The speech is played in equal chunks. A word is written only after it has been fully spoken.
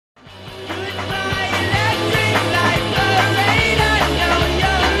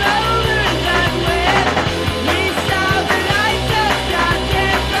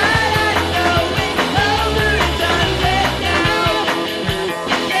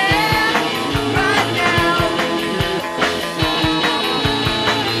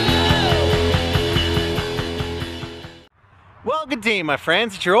Hey my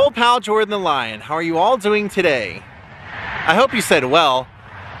friends, it's your old pal Jordan the Lion. How are you all doing today? I hope you said well.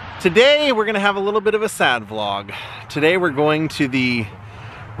 Today we're going to have a little bit of a sad vlog. Today we're going to the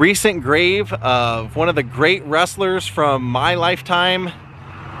recent grave of one of the great wrestlers from my lifetime.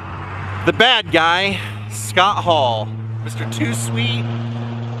 The bad guy, Scott Hall. Mr. Too Sweet,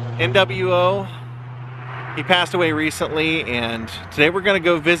 NWO. He passed away recently, and today we're going to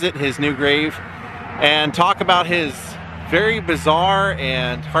go visit his new grave and talk about his very bizarre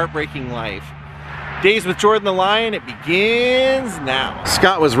and heartbreaking life. Daze with Jordan the Lion, it begins now.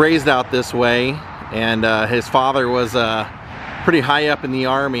 Scott was raised out this way, and his father was pretty high up in the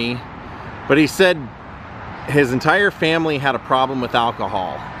Army, but he said his entire family had a problem with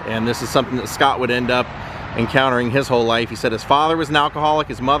alcohol, and this is something that Scott would end up encountering his whole life. He said his father was an alcoholic,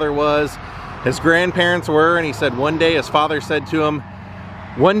 his mother was, his grandparents were, and he said one day his father said to him,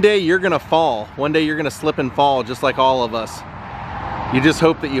 "One day you're gonna fall. One day you're gonna slip and fall just like all of us. You just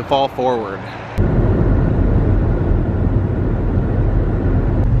hope that you fall forward."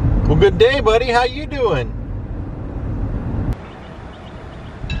 Well, good day, buddy. How you doing?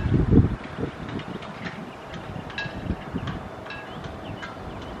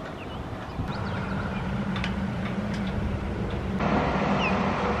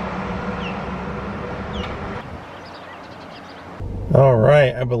 All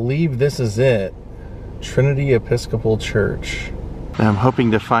right, I believe this is it. Trinity Episcopal Church. And I'm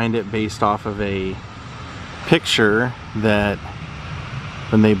hoping to find it based off of a picture that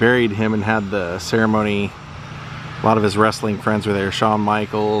when they buried him and had the ceremony, a lot of his wrestling friends were there. Shawn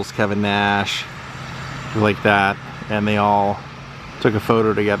Michaels, Kevin Nash, like that. And they all took a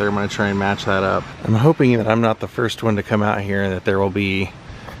photo together. I'm gonna try and match that up. I'm hoping that I'm not the first one to come out here and that there will be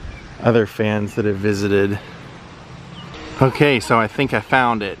other fans that have visited. Okay, so I think I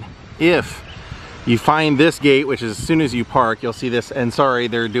found it. If you find this gate, which is as soon as you park, you'll see this, and sorry,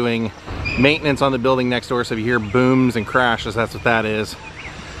 they're doing maintenance on the building next door, so if you hear booms and crashes, that's what that is.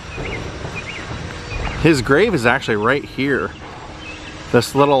 His grave is actually right here.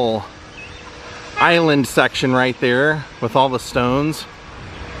 This little island section right there with all the stones.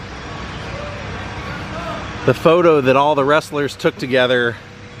 The photo that all the wrestlers took together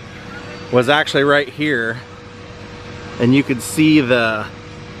was actually right here. And you could see the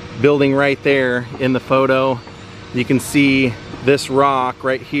building right there in the photo. You can see this rock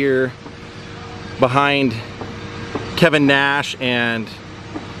right here behind Kevin Nash and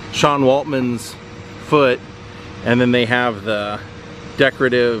Sean Waltman's foot. And then they have the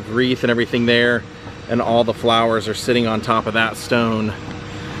decorative wreath and everything there. And all the flowers are sitting on top of that stone,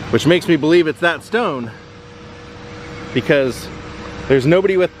 which makes me believe it's that stone, because there's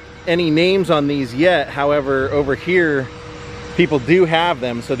nobody with any names on these yet. However, over here people do have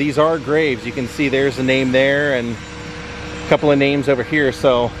them, so these are graves. You can see there's a name there and a couple of names over here.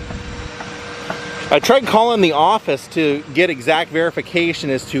 So I tried calling the office to get exact verification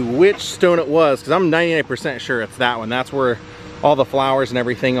as to which stone it was, because I'm 99% sure it's that one. That's where all the flowers and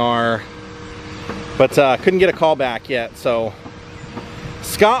everything are, but couldn't get a call back yet. So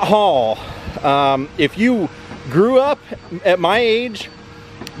Scott Hall, if you grew up at my age,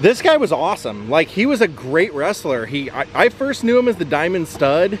 this guy was awesome. Like, he was a great wrestler. I first knew him as the Diamond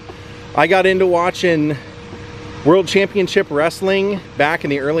Stud. I got into watching World Championship Wrestling back in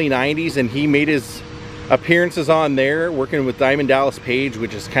the early 90s, and he made his appearances on there working with Diamond Dallas Page,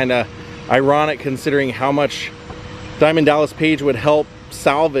 which is kind of ironic considering how much Diamond Dallas Page would help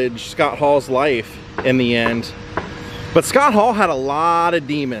salvage Scott Hall's life in the end. But Scott Hall had a lot of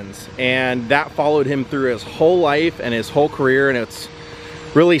demons, and that followed him through his whole life and his whole career, and it's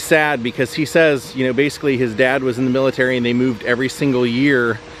really sad because he says, you know, basically his dad was in the military and they moved every single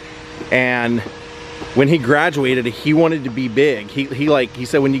year, and when he graduated he wanted to be big. He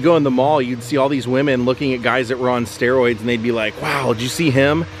said when you go in the mall you'd see all these women looking at guys that were on steroids and they'd be like, "Wow, did you see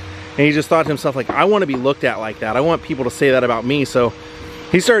him?" And he just thought to himself, like, I want to be looked at like that. I want people to say that about me. So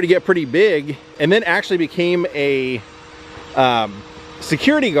he started to get pretty big, and then actually became a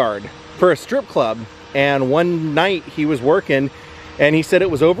security guard for a strip club. And one night he was working, and he said it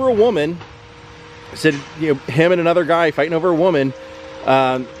was over a woman. He said, you know, him and another guy fighting over a woman.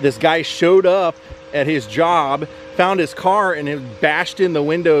 This guy showed up at his job, found his car, and it bashed in the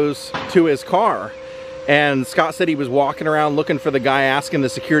windows to his car. And Scott said he was walking around looking for the guy, asking the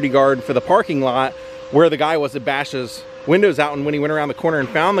security guard for the parking lot where the guy was that bashed his windows out. And when he went around the corner and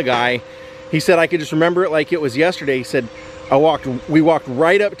found the guy, he said, I could just remember it like it was yesterday. He said, we walked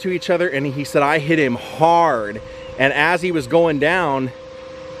right up to each other, and he said, I hit him hard. And as he was going down,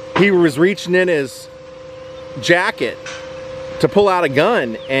 he was reaching in his jacket to pull out a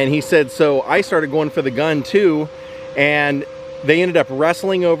gun. And he said, so I started going for the gun too. And they ended up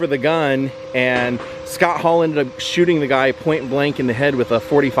wrestling over the gun, and Scott Hall ended up shooting the guy point blank in the head with a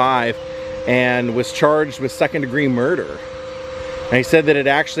 .45 and was charged with second-degree murder. And he said that it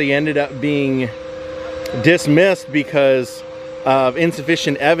actually ended up being dismissed because of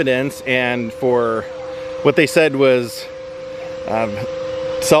insufficient evidence and for what they said was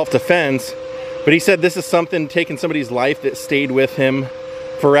self-defense. But he said this is something, taking somebody's life, that stayed with him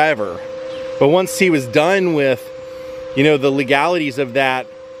forever. But once he was done with, you know, the legalities of that,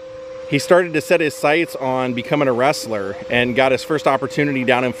 he started to set his sights on becoming a wrestler and got his first opportunity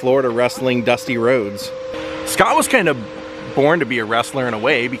down in Florida wrestling Dusty Rhodes. Scott was kind of born to be a wrestler in a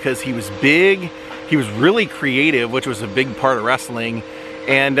way because he was big, he was really creative, which was a big part of wrestling,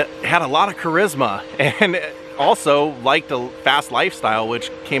 and had a lot of charisma, and also liked a fast lifestyle,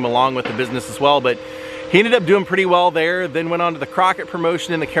 which came along with the business as well. But he ended up doing pretty well there, then went on to the Crockett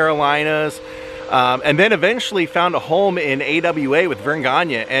promotion in the Carolinas, and then eventually found a home in AWA with Vern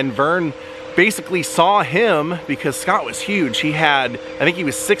Gagne. And Vern basically saw him because Scott was huge. He had, I think he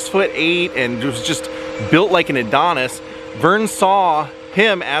was 6'8" and was just built like an Adonis. Vern saw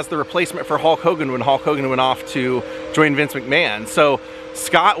him as the replacement for Hulk Hogan when Hulk Hogan went off to join Vince McMahon. So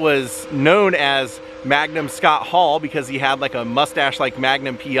Scott was known as Magnum Scott Hall because he had like a mustache like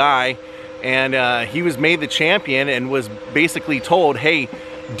Magnum PI, and he was made the champion and was basically told, hey,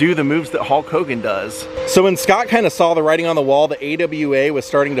 do the moves that Hulk Hogan does. So when Scott kind of saw the writing on the wall that AWA was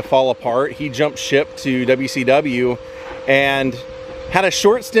starting to fall apart, he jumped ship to WCW and had a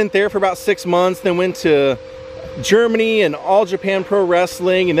short stint there for about 6 months, then went to Germany and All Japan Pro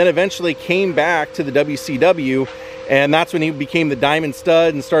Wrestling, and then eventually came back to the WCW, and that's when he became the Diamond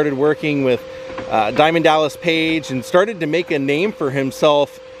Stud and started working with Diamond Dallas Page and started to make a name for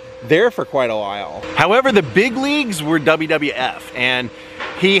himself there for quite a while. However, the big leagues were WWF, and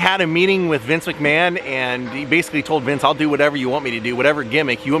he had a meeting with Vince McMahon, and he basically told Vince, I'll do whatever you want me to do, whatever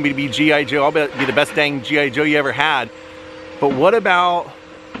gimmick. You want me to be G.I. Joe, I'll be the best dang G.I. Joe you ever had. But what about,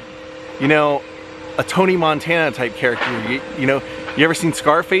 you know, a Tony Montana type character? You know, you ever seen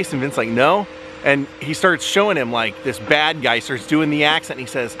Scarface? And Vince's like, no. And he starts showing him like this bad guy, starts doing the accent, and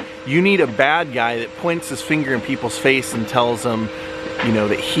he says, you need a bad guy that points his finger in people's face and tells them, you know,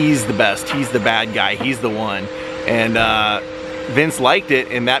 that he's the best, he's the bad guy, he's the one. And Vince liked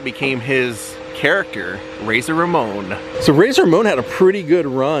it, and that became his character, Razor Ramon. So Razor Ramon had a pretty good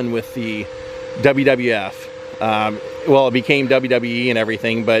run with the WWF. Well, it became WWE and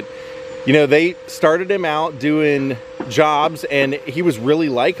everything, but you know, they started him out doing jobs, and he was really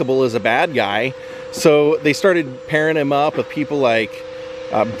likable as a bad guy. So they started pairing him up with people like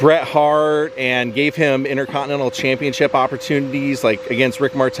Bret Hart, and gave him Intercontinental Championship opportunities, like against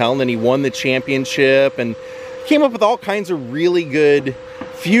Rick Martel, and then he won the championship, and came up with all kinds of really good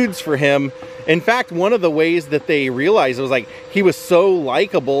feuds for him. In fact, one of the ways that they realized it was like he was so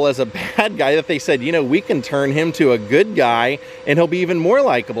likable as a bad guy that they said, you know, we can turn him to a good guy and he'll be even more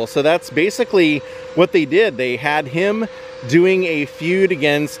likable. So that's basically what they did. They had him doing a feud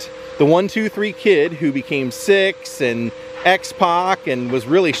against the 1, 2, 3 Kid, who became Six, and X-Pac, and was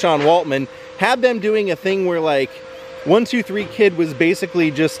really Sean Waltman. Had them doing a thing where like 1, 2, 3 Kid was basically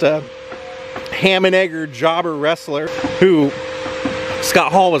just a ham and egger jobber wrestler who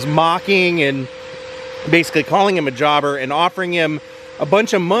Scott Hall was mocking and basically calling him a jobber and offering him a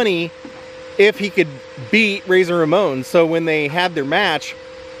bunch of money if he could beat Razor Ramon. So when they had their match,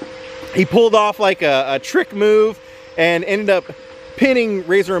 he pulled off like a trick move and ended up pinning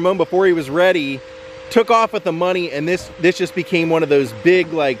Razor Ramon before he was ready, took off with the money, and this just became one of those big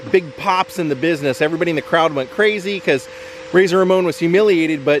pops in the business. Everybody in the crowd went crazy because Razor Ramon was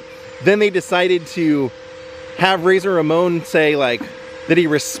humiliated, but then they decided to have Razor Ramon say like that he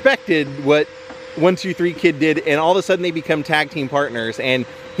respected what 1, 2, 3 Kid did, and all of a sudden they become tag team partners, and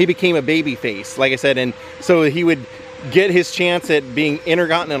he became a baby face, like I said. And so he would get his chance at being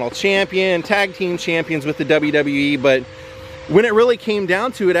Intercontinental Champion, tag team champions with the WWE. But when it really came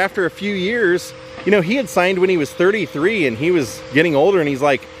down to it, after a few years, you know, he had signed when he was 33 and he was getting older, and he's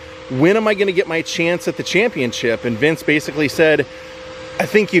like, when am I going to get my chance at the championship? And Vince basically said, I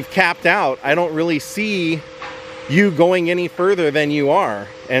think you've capped out. I don't really see you going any further than you are.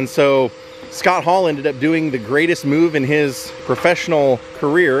 And so Scott Hall ended up doing the greatest move in his professional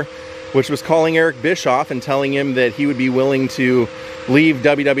career, which was calling Eric Bischoff and telling him that he would be willing to leave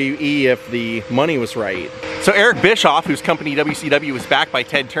WWE if the money was right. So Eric Bischoff, whose company WCW was backed by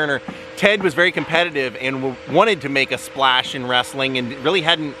Ted Turner, Ted was very competitive and wanted to make a splash in wrestling and really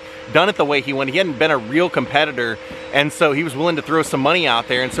hadn't done it the way he wanted. He hadn't been a real competitor, and so he was willing to throw some money out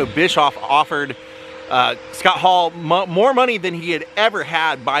there. And so Bischoff offered Scott Hall more money than he had ever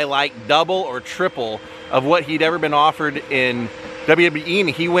had by like double or triple of what he'd ever been offered in WWE,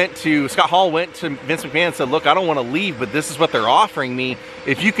 and Scott Hall went to Vince McMahon and said, look, I don't want to leave, but this is what they're offering me.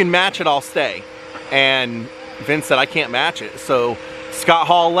 If you can match it, I'll stay. And Vince said, I can't match it. So Scott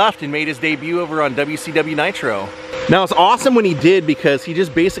Hall left and made his debut over on WCW Nitro. Now it's awesome when he did, because he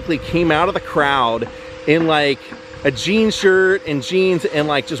just basically came out of the crowd in like a jean shirt and jeans, and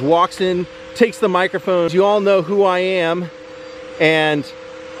like just walks in, takes the microphone. You all know who I am, and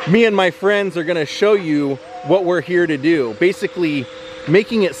me and my friends are gonna show you what we're here to do. Basically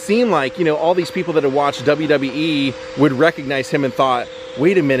making it seem like, you know, all these people that had watched WWE would recognize him and thought,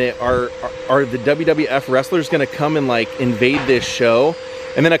 wait a minute, are the WWF wrestlers gonna come and like invade this show?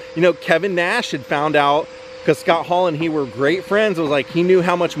 And then, you know, Kevin Nash had found out, because Scott Hall and he were great friends. It was like he knew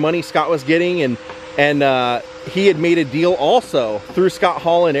how much money Scott was getting, and he had made a deal also through Scott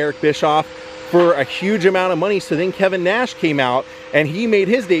Hall and Eric Bischoff for a huge amount of money. So then Kevin Nash came out and he made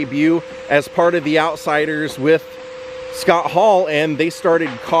his debut as part of the Outsiders with Scott Hall, and they started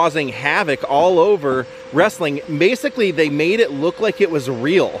causing havoc all over wrestling. Basically, they made it look like it was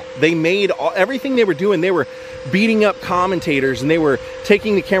real. They made everything they were doing. They were beating up commentators, and they were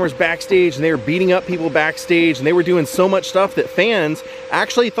taking the cameras backstage, and they were beating up people backstage, and they were doing so much stuff that fans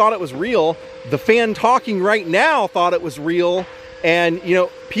actually thought it was real. The fan talking right now thought it was real. And, you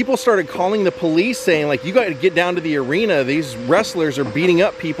know, people started calling the police saying, like, you got to get down to the arena. These wrestlers are beating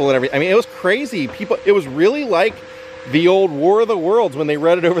up people and everything. I mean, it was crazy. It was really like the old War of the Worlds when they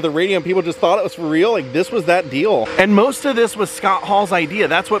read it over the radio, and people just thought it was for real. Like, this was that deal. And most of this was Scott Hall's idea.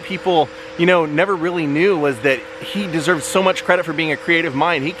 That's what people, you know, never really knew, was that he deserved so much credit for being a creative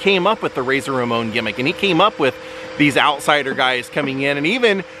mind. He came up with the Razor Ramon gimmick, and he came up with these outsider guys coming in. And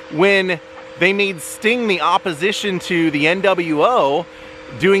even when they made Sting the opposition to the NWO,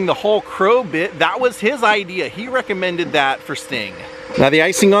 doing the whole crow bit, that was his idea. He recommended that for Sting. Now the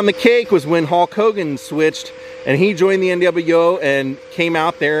icing on the cake was when Hulk Hogan switched and he joined the NWO and came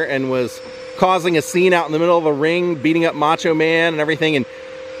out there and was causing a scene out in the middle of the ring, beating up Macho Man and everything. And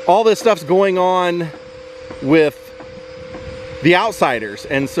all this stuff's going on with the Outsiders.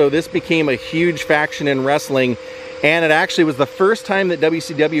 And so this became a huge faction in wrestling. And it actually was the first time that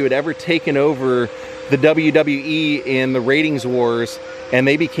WCW had ever taken over the WWE in the ratings wars, and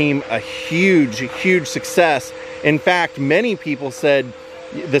they became a huge, huge success. In fact, many people said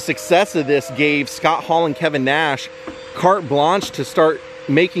the success of this gave Scott Hall and Kevin Nash carte blanche to start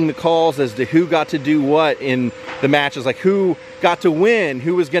making the calls as to who got to do what in the matches, like who got to win,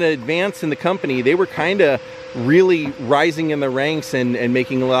 who was going to advance in the company. They were kind of really rising in the ranks and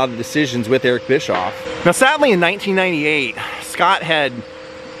making a lot of decisions with Eric Bischoff. Now sadly in 1998, Scott had,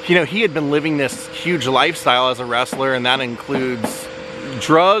 you know, he had been living this huge lifestyle as a wrestler, and that includes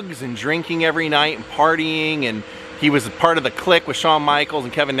drugs and drinking every night and partying, and he was a part of the clique with Shawn Michaels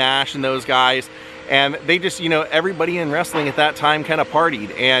and Kevin Nash and those guys, and they just, you know, everybody in wrestling at that time kind of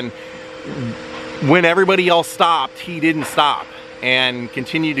partied, and when everybody else stopped, he didn't stop and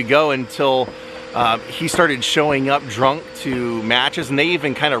continued to go until he started showing up drunk to matches, and they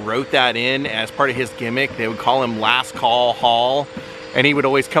even kind of wrote that in as part of his gimmick. They would call him Last Call Hall, and he would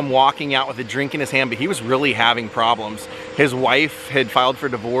always come walking out with a drink in his hand, but he was really having problems. His wife had filed for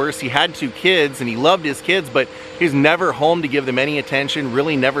divorce. He had 2 kids, and he loved his kids, but he was never home to give them any attention,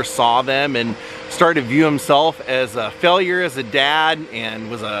 really never saw them, and started to view himself as a failure as a dad, and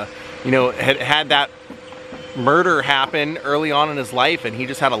was a, you know, had that murder happen early on in his life, and he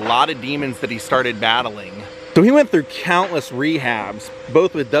just had a lot of demons that he started battling. So he went through countless rehabs,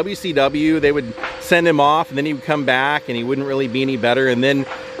 both with WCW. They would send him off, and then he would come back and he wouldn't really be any better, and then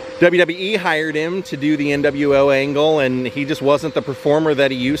WWE hired him to do the NWO angle, and he just wasn't the performer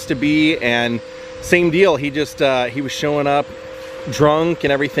that he used to be. And same deal, he just he was showing up drunk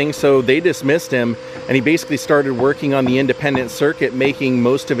and everything, so they dismissed him, and he basically started working on the independent circuit, making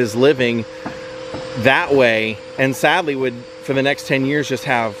most of his living that way, and sadly would for the next 10 years just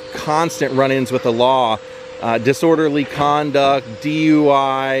have constant run-ins with the law, disorderly conduct,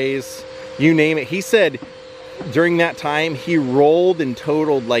 DUIs, you name it. He said during that time he rolled and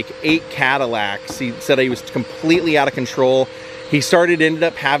totaled like 8 Cadillacs. He said he was completely out of control. He ended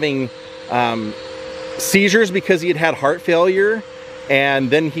up having seizures because he had had heart failure, and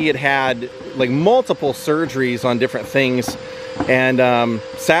then he had like multiple surgeries on different things. And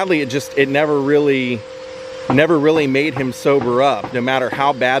sadly, it never really made him sober up. No matter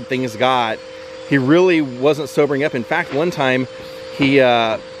how bad things got, he really wasn't sobering up. In fact, one time he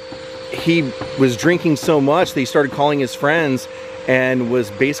was drinking so much that he started calling his friends and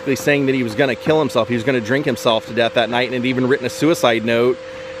was basically saying that he was going to kill himself. He was going to drink himself to death that night, and had even written a suicide note.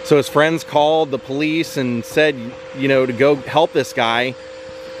 So his friends called the police and said, you know, to go help this guy.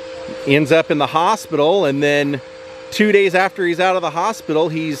 He ends up in the hospital, and then 2 days after he's out of the hospital,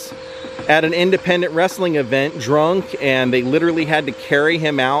 he's at an independent wrestling event drunk, and they literally had to carry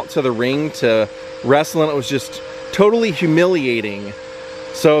him out to the ring to wrestle, and it was just totally humiliating.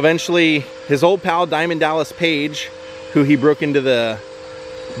 So eventually his old pal Diamond Dallas Page, who he broke into the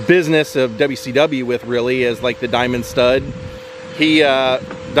business of WCW with really as like the Diamond Stud,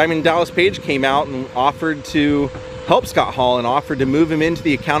 Diamond Dallas Page came out and offered to help Scott Hall and offered to move him into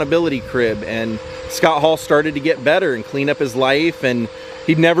the accountability crib, and Scott Hall started to get better and clean up his life, and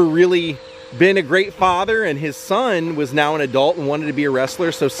he'd never really been a great father, and his son was now an adult and wanted to be a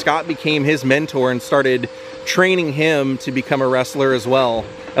wrestler, so Scott became his mentor and started training him to become a wrestler as well.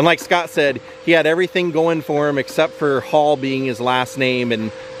 And like Scott said, he had everything going for him except for Hall being his last name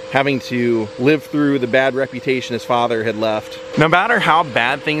and having to live through the bad reputation his father had left. No matter how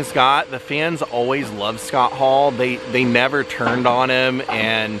bad things got, the fans always loved Scott Hall. They never turned on him,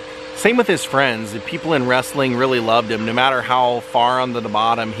 and same with his friends. The people in wrestling really loved him. No matter how far on the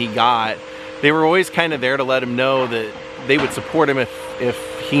bottom he got, they were always kind of there to let him know that they would support him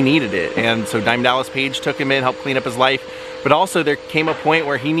if he needed it. And so Diamond Dallas Page took him in, helped clean up his life. But also there came a point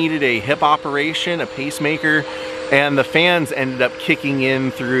where he needed a hip operation, a pacemaker, and the fans ended up kicking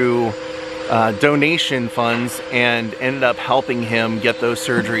in through donation funds and ended up helping him get those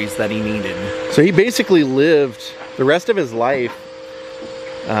surgeries that he needed. So he basically lived the rest of his life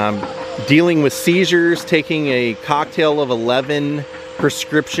dealing with seizures, taking a cocktail of 11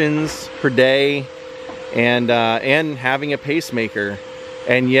 prescriptions per day, and having a pacemaker,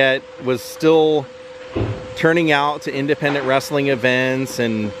 and yet was still turning out to independent wrestling events.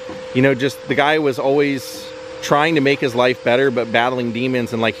 And you know, just the guy was always trying to make his life better but battling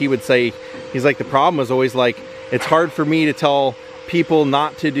demons. And like he would say, he's like, the problem was always like, it's hard for me to tell people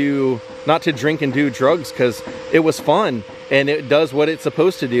not to drink and do drugs because it was fun and it does what it's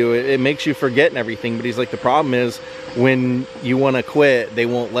supposed to do. It makes you forget and everything. But he's like, the problem is when you want to quit, they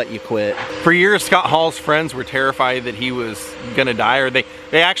won't let you quit. For years, Scott Hall's friends were terrified that he was gonna die, or they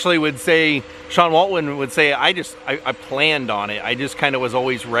actually would say, Sean Waltman would say, I planned on it. I just kind of was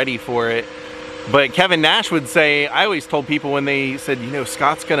always ready for it. But Kevin Nash would say, I always told people when they said, you know,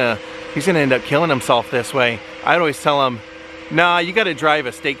 Scott's he's gonna end up killing himself this way, I'd always tell them, nah, you gotta drive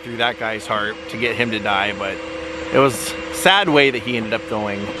a stake through that guy's heart to get him to die. But it was a sad way that he ended up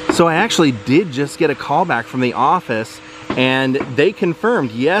going. So I actually did just get a call back from the office, and they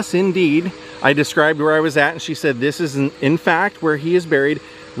confirmed, yes, indeed. I described where I was at, and she said, this is in fact where he is buried,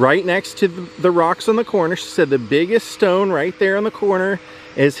 right next to the rocks on the corner. She said the biggest stone right there on the corner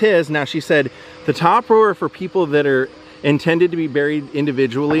is his. Now she said the top row are for people that are intended to be buried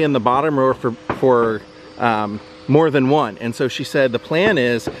individually, and the bottom row are for more than one. And so she said the plan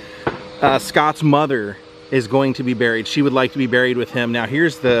is Scott's mother is going to be buried. She would like to be buried with him. Now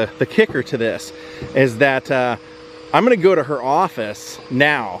here's the kicker to this, is that I'm gonna go to her office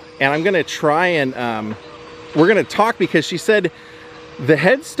now, and I'm gonna try and we're gonna talk, because she said the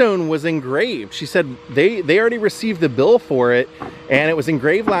headstone was engraved. She said they already received the bill for it, and it was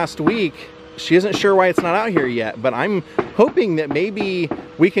engraved last week. She isn't sure why it's not out here yet, but I'm hoping that maybe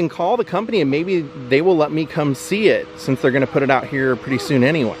we can call the company and maybe they will let me come see it, since they're gonna put it out here pretty soon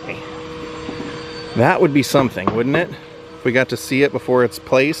anyway. That would be something, wouldn't it? If we got to see it before it's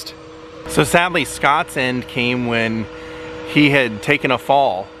placed. So sadly, Scott's end came when he had taken a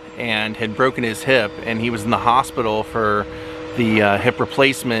fall and had broken his hip, and he was in the hospital for the hip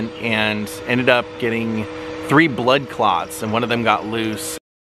replacement and ended up getting 3 blood clots, and one of them got loose.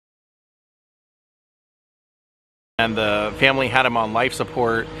 And the family had him on life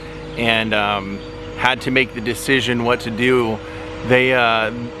support and had to make the decision what to do.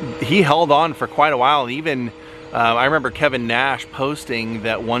 He held on for quite a while. Even I remember Kevin Nash posting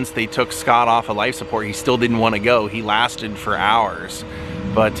that once they took Scott off of life support, he still didn't want to go. He lasted for hours,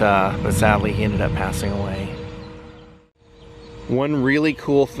 but sadly he ended up passing away. One really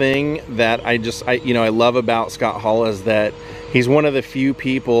cool thing that I love about Scott Hall is that he's one of the few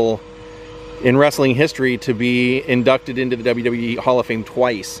people in wrestling history to be inducted into the WWE Hall of Fame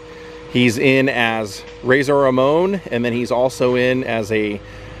twice. He's in as Razor Ramon, and then he's also in as a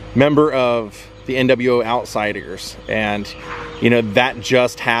member of the NWO Outsiders. And you know, that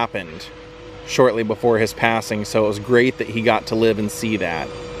just happened shortly before his passing, so it was great that he got to live and see that.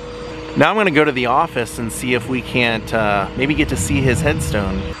 Now I'm gonna go to the office and see if we can't maybe get to see his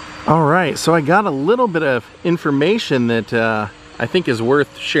headstone. All right, so I got a little bit of information that I think is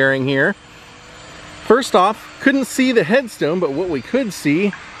worth sharing here. First off, couldn't see the headstone, but what we could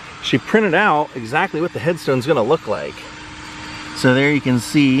see, she printed out exactly what the headstone's gonna look like. So there you can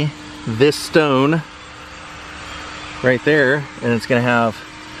see this stone right there, and it's gonna have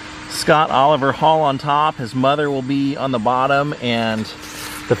Scott Oliver Hall on top. His mother will be on the bottom, and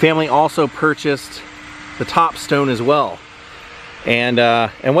the family also purchased the top stone as well. And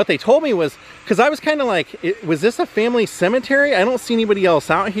what they told me was, because I was kind of like, was this a family cemetery? I don't see anybody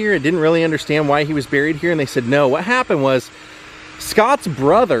else out here. I didn't really understand why he was buried here. And they said, no, what happened was Scott's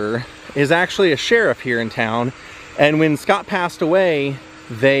brother is actually a sheriff here in town. And when Scott passed away,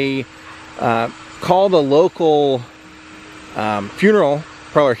 they called a local funeral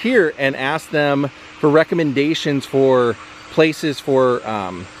parlor here and asked them for recommendations for places for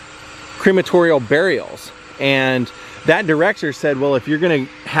crematorial burials. And that director said, well, if you're gonna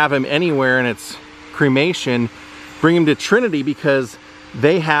have him anywhere and it's cremation, bring him to Trinity, because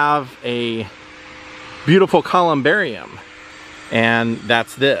they have a beautiful columbarium, and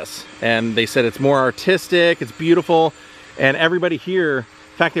that's this. And they said it's more artistic, it's beautiful, and everybody here,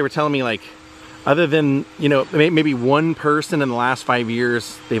 in fact, they were telling me, like, other than, you know, maybe one person in the last 5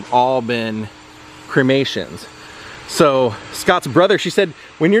 years, they've all been cremations. So Scott's brother, she said,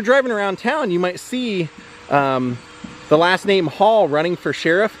 when you're driving around town, you might see the last name Hall running for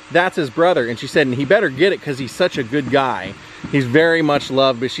sheriff. That's his brother. And she said, and he better get it because he's such a good guy. He's very much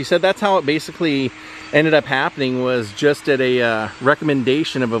loved. But she said that's how it basically ended up happening, was just at a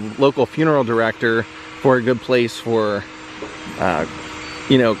recommendation of a local funeral director for a good place for,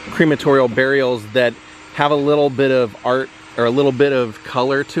 you know, crematorial burials that have a little bit of art or a little bit of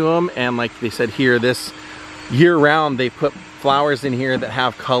color to them. And like they said here, this year round, they put flowers in here that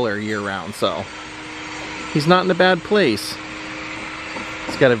have color year round. So he's not in a bad place.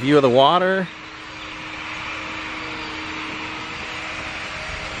 He's got a view of the water.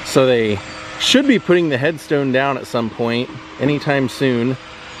 So they should be putting the headstone down at some point, anytime soon.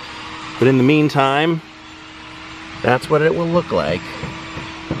 But in the meantime, that's what it will look like.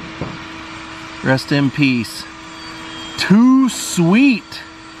 Rest in peace. Too sweet.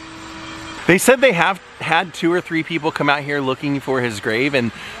 They said they have had 2 or 3 people come out here looking for his grave,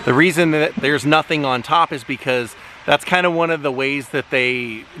 and the reason that there's nothing on top is because that's kind of one of the ways that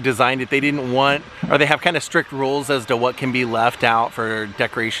they designed it. They didn't want, or they have kind of strict rules as to what can be left out for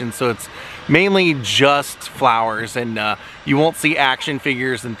decoration, so it's mainly just flowers, and you won't see action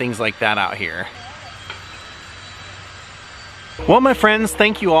figures and things like that out here. Well, my friends,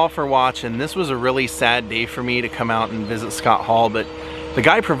 thank you all for watching. This was a really sad day for me to come out and visit Scott Hall, but the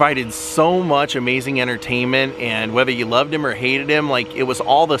guy provided so much amazing entertainment, and whether you loved him or hated him, like, it was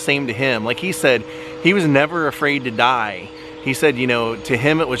all the same to him. Like he said, he was never afraid to die. He said, you know, to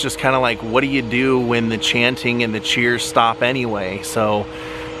him it was just kind of like, what do you do when the chanting and the cheers stop anyway? So,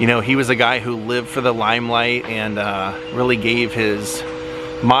 you know, he was a guy who lived for the limelight and really gave his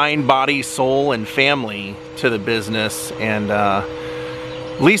mind, body, soul, and family to the business, and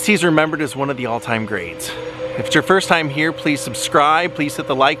at least he's remembered as one of the all-time greats. If it's your first time here, please subscribe, please hit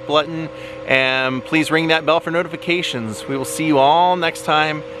the like button, and please ring that bell for notifications. We will see you all next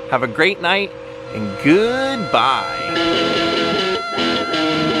time. Have a great night, and goodbye.